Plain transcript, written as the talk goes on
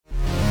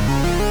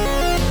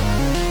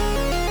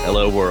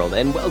Hello world,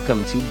 and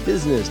welcome to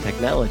Business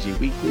Technology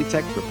Weekly,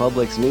 Tech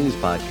Republic's news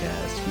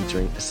podcast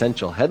featuring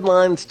essential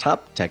headlines,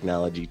 top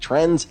technology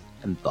trends,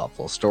 and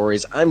thoughtful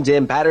stories. I'm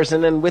Dan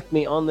Patterson, and with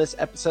me on this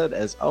episode,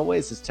 as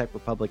always, is Tech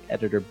Republic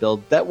editor Bill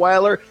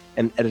Detweiler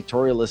and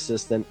editorial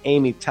assistant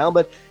Amy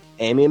Talbot.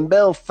 Amy and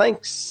Bill,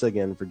 thanks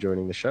again for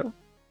joining the show.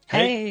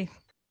 Hey.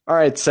 All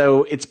right,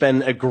 so it's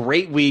been a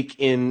great week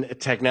in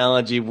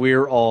technology.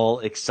 We're all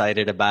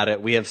excited about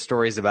it. We have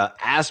stories about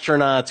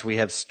astronauts. We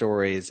have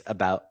stories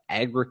about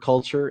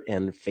agriculture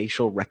and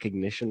facial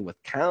recognition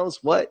with cows.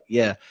 What?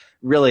 Yeah,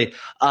 really.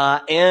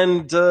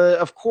 And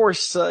of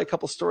course, a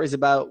couple stories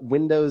about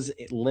Windows,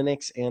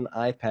 Linux, and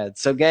iPad.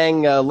 So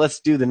gang, let's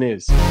do the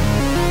news.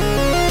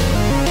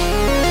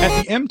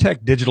 At the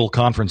MTech Digital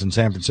Conference in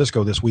San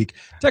Francisco this week,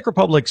 Tech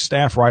Republic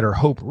staff writer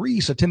Hope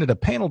Reese attended a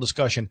panel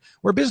discussion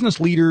where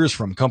business leaders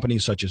from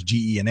companies such as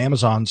GE and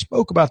Amazon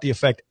spoke about the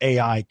effect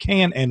AI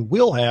can and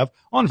will have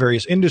on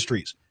various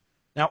industries.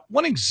 Now,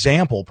 one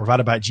example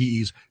provided by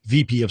GE's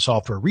VP of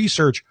Software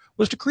Research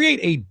was to create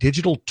a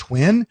digital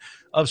twin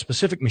of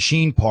specific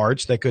machine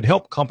parts that could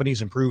help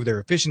companies improve their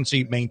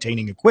efficiency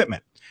maintaining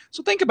equipment.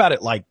 So think about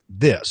it like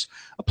this.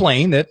 A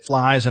plane that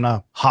flies in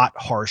a hot,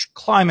 harsh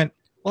climate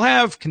will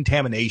have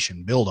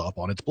contamination build up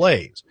on its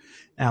blades.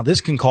 Now, this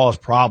can cause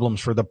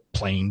problems for the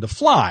plane to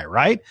fly,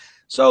 right?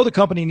 So the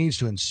company needs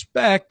to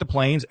inspect the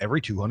planes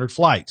every 200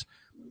 flights.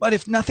 But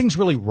if nothing's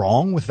really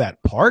wrong with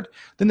that part,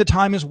 then the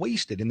time is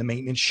wasted in the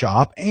maintenance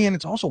shop, and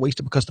it's also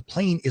wasted because the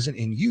plane isn't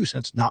in use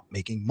and it's not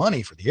making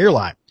money for the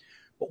airline.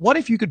 But what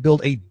if you could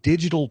build a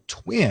digital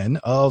twin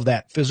of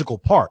that physical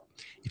part?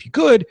 If you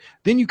could,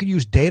 then you could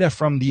use data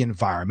from the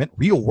environment,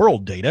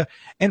 real-world data,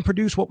 and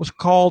produce what was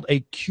called a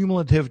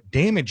cumulative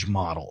damage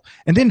model.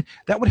 And then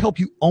that would help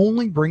you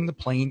only bring the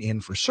plane in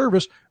for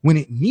service when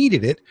it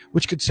needed it,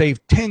 which could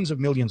save tens of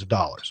millions of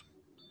dollars.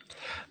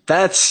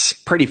 That's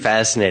pretty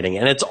fascinating.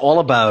 And it's all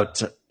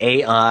about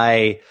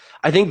AI.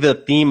 I think the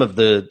theme of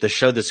the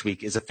show this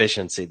week is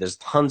efficiency. There's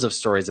tons of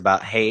stories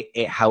about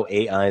how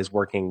AI is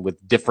working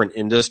with different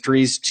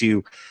industries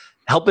to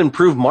help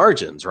improve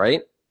margins,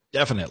 right?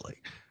 Definitely.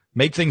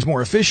 Make things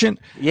more efficient,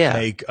 yeah.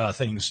 Make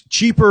things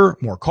cheaper,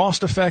 more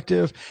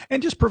cost-effective,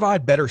 and just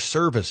provide better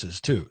services,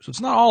 too. So it's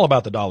not all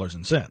about the dollars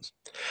and cents.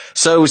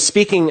 So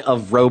speaking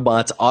of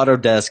robots,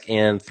 Autodesk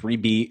and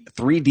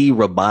 3D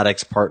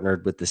Robotics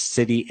partnered with the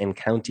city and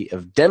county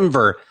of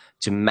Denver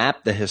to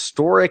map the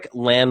historic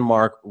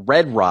landmark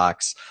Red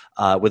Rocks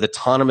with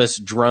autonomous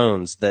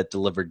drones that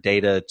deliver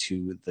data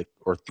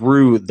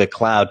through the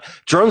cloud.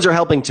 Drones are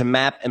helping to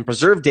map and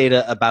preserve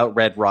data about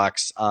Red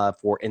Rocks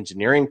for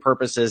engineering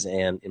purposes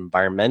and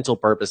environmental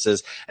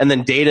purposes. And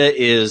then data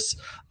is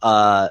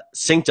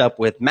synced up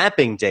with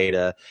mapping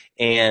data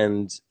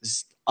and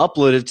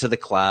uploaded to the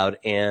cloud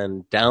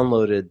and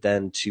downloaded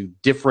then to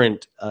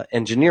different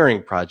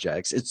engineering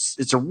projects.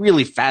 It's a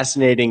really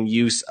fascinating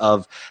use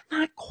of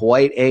not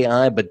quite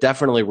AI, but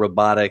definitely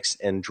robotics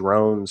and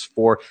drones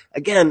for,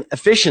 again,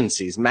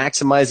 efficiencies,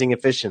 maximizing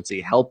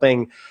efficiency,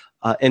 helping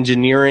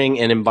engineering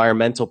and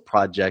environmental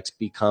projects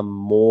become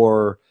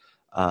more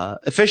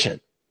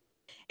efficient.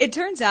 It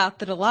turns out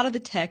that a lot of the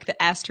tech that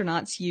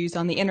astronauts use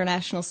on the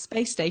International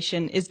Space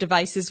Station is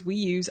devices we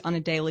use on a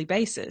daily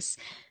basis.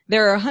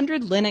 There are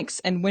 100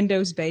 Linux and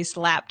Windows-based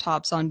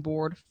laptops on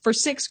board for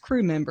 6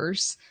 crew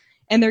members,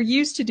 and they're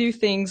used to do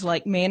things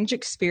like manage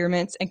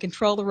experiments and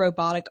control the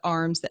robotic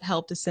arms that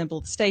helped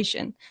assemble the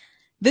station.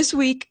 This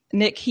week,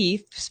 Nick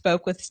Heath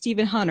spoke with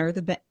Stephen Hunter,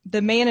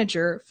 the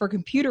manager for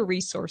computer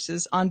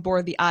resources on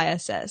board the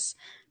ISS.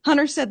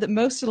 Hunter said that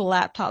most of the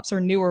laptops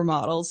are newer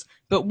models,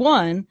 but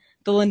one,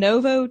 the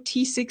Lenovo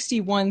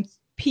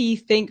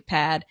T61P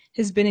ThinkPad,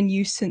 has been in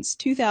use since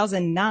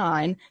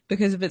 2009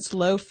 because of its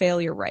low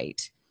failure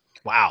rate.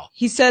 Wow.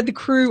 He said the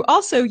crew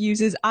also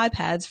uses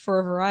iPads for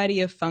a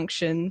variety of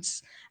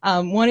functions.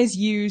 One is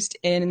used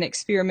in an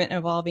experiment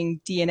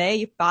involving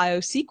DNA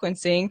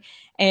biosequencing,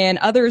 and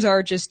others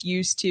are just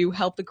used to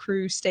help the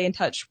crew stay in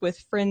touch with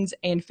friends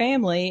and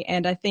family.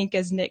 And I think,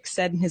 as Nick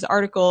said in his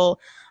article,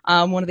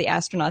 one of the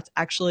astronauts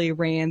actually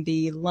ran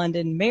the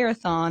London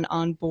Marathon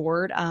on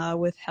board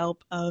with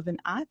help of an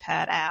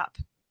iPad app.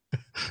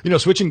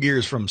 Switching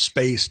gears from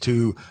space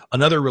to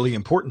another really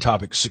important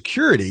topic,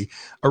 security,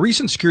 a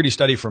recent security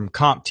study from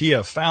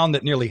CompTIA found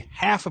that nearly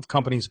half of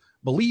companies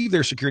believe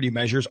their security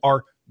measures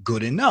are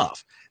good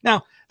enough.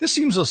 Now, this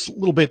seems a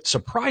little bit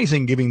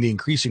surprising given the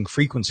increasing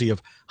frequency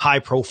of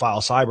high-profile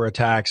cyber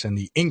attacks and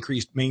the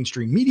increased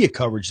mainstream media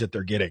coverage that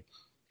they're getting.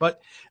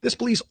 But this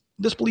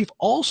belief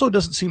also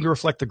doesn't seem to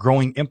reflect the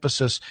growing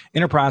emphasis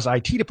enterprise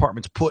IT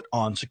departments put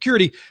on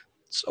security.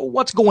 So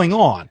what's going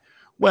on?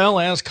 Well,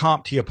 as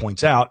CompTIA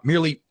points out,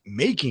 merely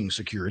making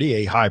security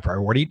a high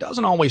priority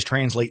doesn't always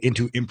translate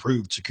into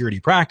improved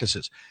security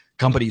practices.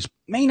 Companies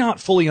may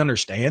not fully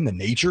understand the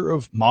nature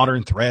of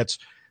modern threats.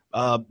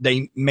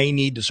 They may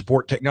need to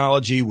support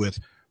technology with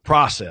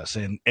process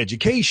and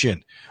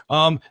education.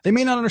 They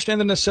may not understand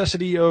the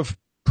necessity of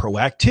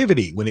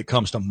proactivity when it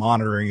comes to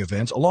monitoring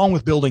events, along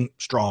with building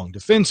strong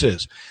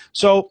defenses.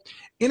 So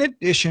in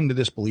addition to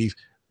this belief,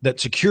 that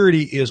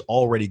security is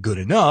already good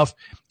enough,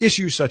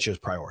 issues such as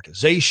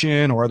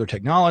prioritization or other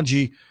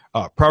technology,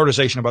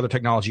 prioritization of other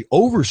technology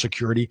over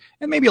security,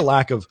 and maybe a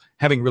lack of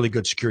having really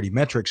good security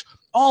metrics,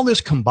 all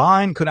this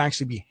combined could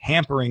actually be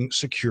hampering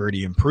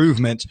security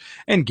improvements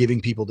and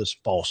giving people this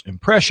false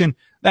impression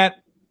that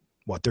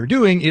what they're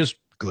doing is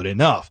good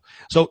enough.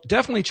 So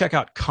definitely check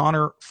out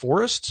Connor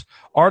Forrest's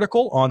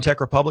article on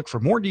Tech Republic for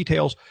more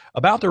details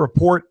about the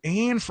report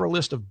and for a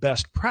list of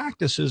best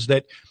practices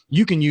that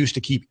you can use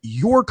to keep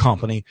your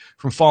company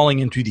from falling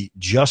into the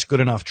just good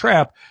enough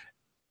trap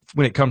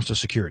when it comes to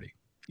security.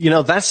 You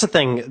know, that's the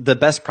thing. The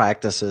best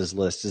practices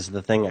list is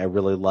the thing I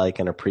really like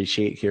and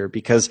appreciate here,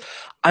 because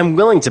I'm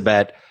willing to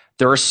bet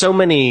there are so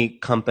many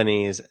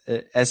companies,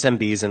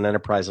 SMBs and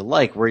enterprise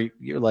alike, where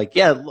you're like,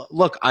 yeah,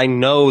 look, I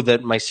know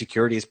that my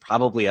security is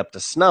probably up to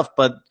snuff,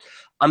 but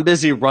I'm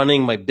busy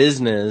running my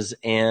business,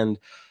 and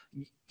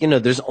you know,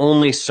 there's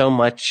only so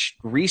much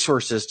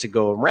resources to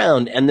go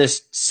around. And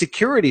this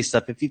security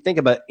stuff, if you think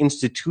about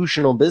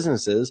institutional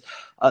businesses,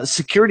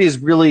 security is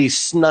really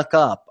snuck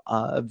up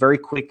very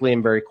quickly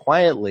and very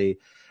quietly.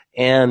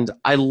 And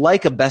I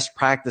like a best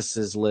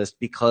practices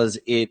list because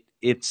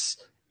it's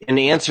an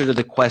answer to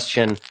the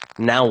question,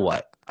 now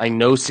what? I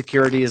know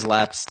security is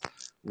lapsed.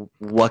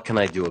 What can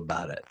I do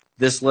about it?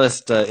 This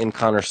list in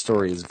Connor's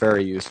story is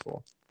very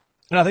useful.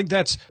 And I think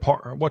that's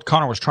what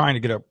Connor was trying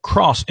to get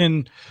across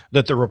in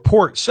that the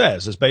report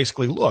says is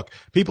basically, look,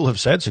 people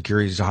have said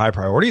security is a high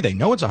priority. They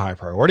know it's a high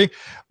priority,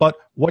 but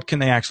what can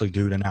they actually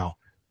do to now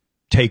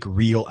take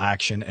real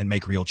action and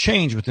make real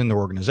change within the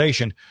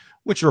organization,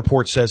 which the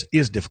report says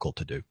is difficult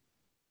to do.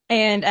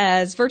 And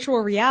as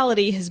virtual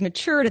reality has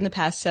matured in the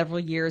past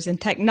several years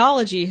and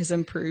technology has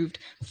improved,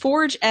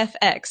 Forge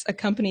FX, a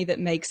company that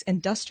makes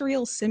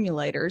industrial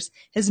simulators,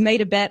 has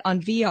made a bet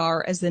on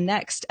VR as the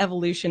next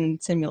evolution in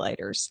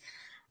simulators.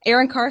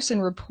 Aaron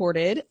Carson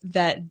reported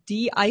that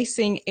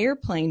de-icing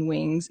airplane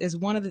wings is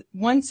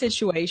one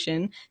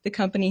situation the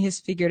company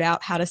has figured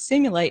out how to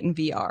simulate in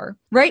VR.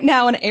 Right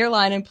now, an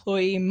airline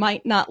employee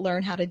might not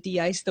learn how to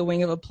de-ice the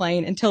wing of a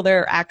plane until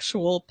there are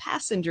actual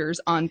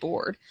passengers on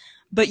board.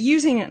 But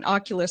using an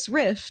Oculus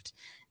Rift,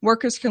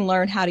 workers can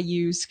learn how to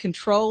use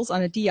controls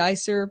on a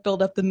de-icer,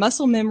 build up the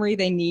muscle memory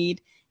they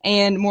need,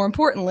 and more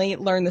importantly,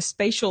 learn the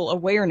spatial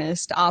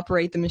awareness to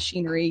operate the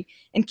machinery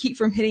and keep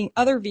from hitting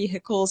other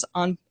vehicles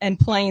and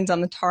planes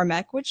on the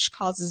tarmac, which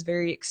causes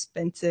very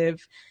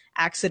expensive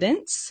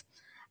accidents.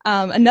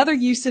 Another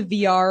use of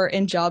VR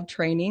in job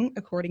training,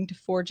 according to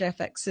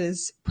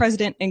ForgeFX's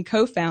president and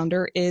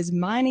co-founder, is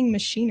mining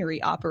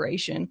machinery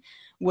operation,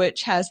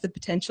 which has the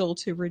potential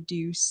to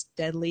reduce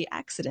deadly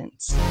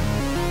accidents.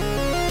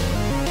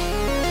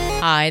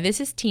 Hi, this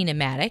is Tina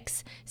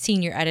Maddox,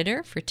 Senior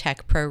Editor for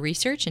Tech Pro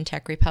Research and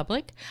Tech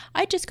Republic.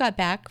 I just got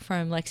back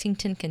from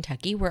Lexington,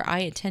 Kentucky, where I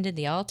attended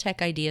the All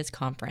Tech Ideas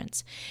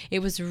Conference. It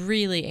was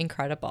really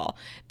incredible.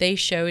 They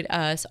showed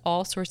us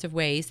all sorts of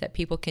ways that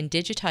people can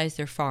digitize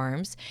their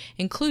farms,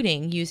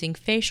 including using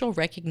facial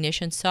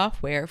recognition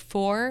software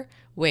for,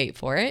 wait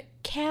for it,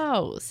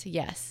 cows.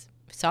 Yes,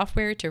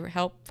 software to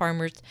help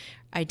farmers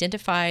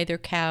identify their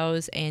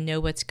cows and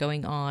know what's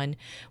going on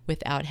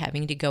without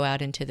having to go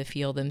out into the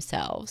field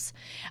themselves.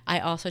 I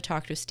also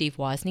talked with Steve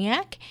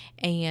Wozniak,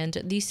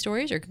 and these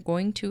stories are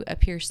going to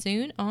appear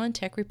soon on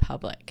Tech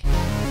Republic.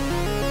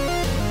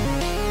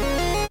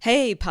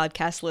 Hey,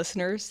 podcast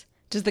listeners.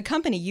 Does the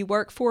company you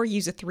work for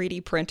use a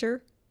 3D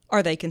printer?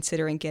 Are they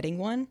considering getting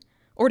one?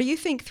 Or do you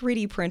think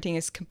 3D printing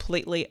is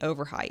completely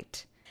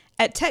overhyped?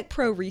 At Tech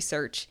Pro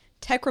Research,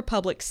 Tech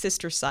Republic's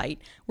sister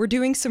site, we're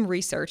doing some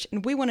research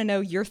and we want to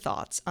know your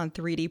thoughts on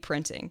 3D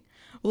printing.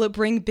 Will it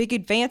bring big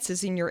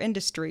advances in your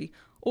industry,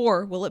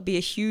 or will it be a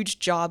huge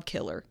job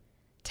killer?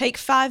 Take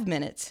 5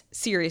 minutes,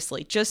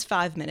 seriously, just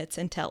 5 minutes,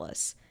 and tell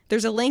us.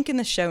 There's a link in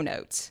the show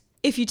notes.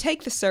 If you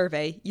take the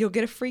survey, you'll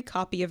get a free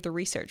copy of the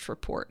research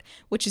report,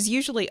 which is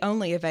usually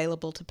only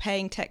available to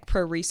paying Tech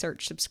Pro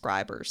Research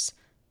subscribers.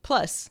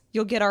 Plus,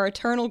 you'll get our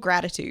eternal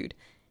gratitude.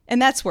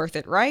 And that's worth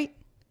it, right?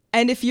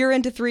 And if you're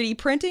into 3D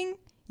printing,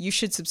 you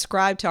should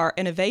subscribe to our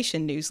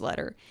innovation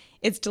newsletter.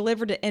 It's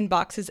delivered to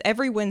inboxes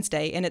every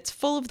Wednesday, and it's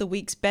full of the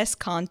week's best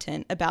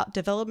content about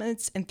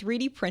developments in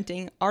 3D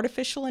printing,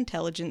 artificial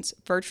intelligence,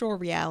 virtual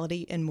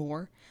reality, and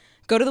more.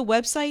 Go to the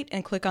website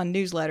and click on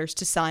newsletters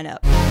to sign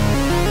up.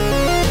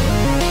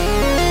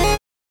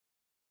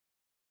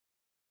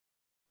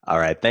 All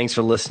right. Thanks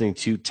for listening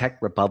to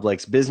Tech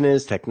Republic's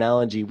Business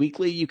Technology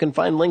Weekly. You can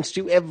find links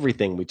to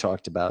everything we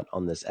talked about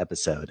on this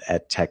episode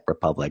at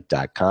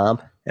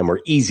techrepublic.com. And we're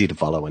easy to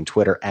follow on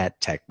Twitter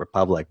at Tech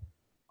Republic.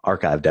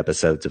 Archived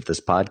episodes of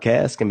this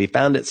podcast can be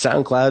found at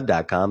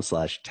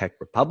soundcloud.com/Tech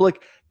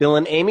Republic. Bill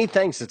and Amy,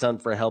 thanks a ton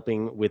for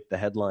helping with the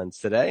headlines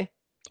today.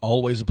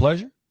 Always a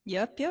pleasure.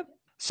 Yep.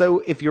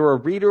 So if you're a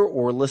reader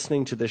or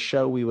listening to the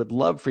show, we would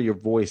love for your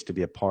voice to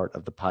be a part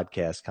of the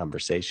podcast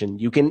conversation.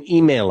 You can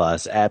email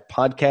us at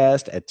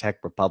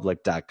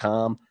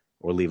podcast@techrepublic.com.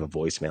 or leave a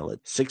voicemail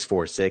at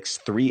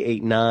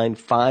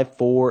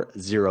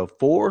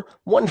 646-389-5404.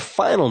 One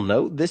final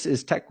note, this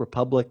is Tech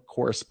Republic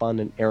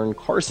correspondent Aaron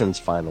Carson's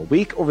final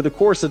week. Over the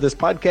course of this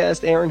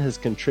podcast, Aaron has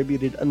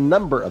contributed a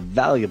number of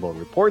valuable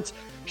reports.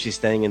 She's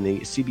staying in the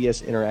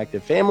CBS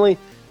Interactive family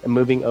and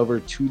moving over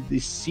to the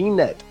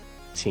CNET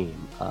team.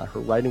 Her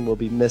writing will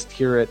be missed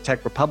here at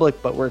Tech Republic,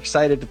 but we're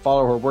excited to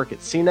follow her work at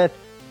CNET.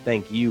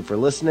 Thank you for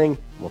listening.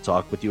 We'll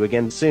talk with you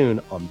again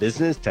soon on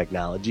Business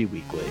Technology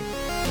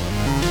Weekly.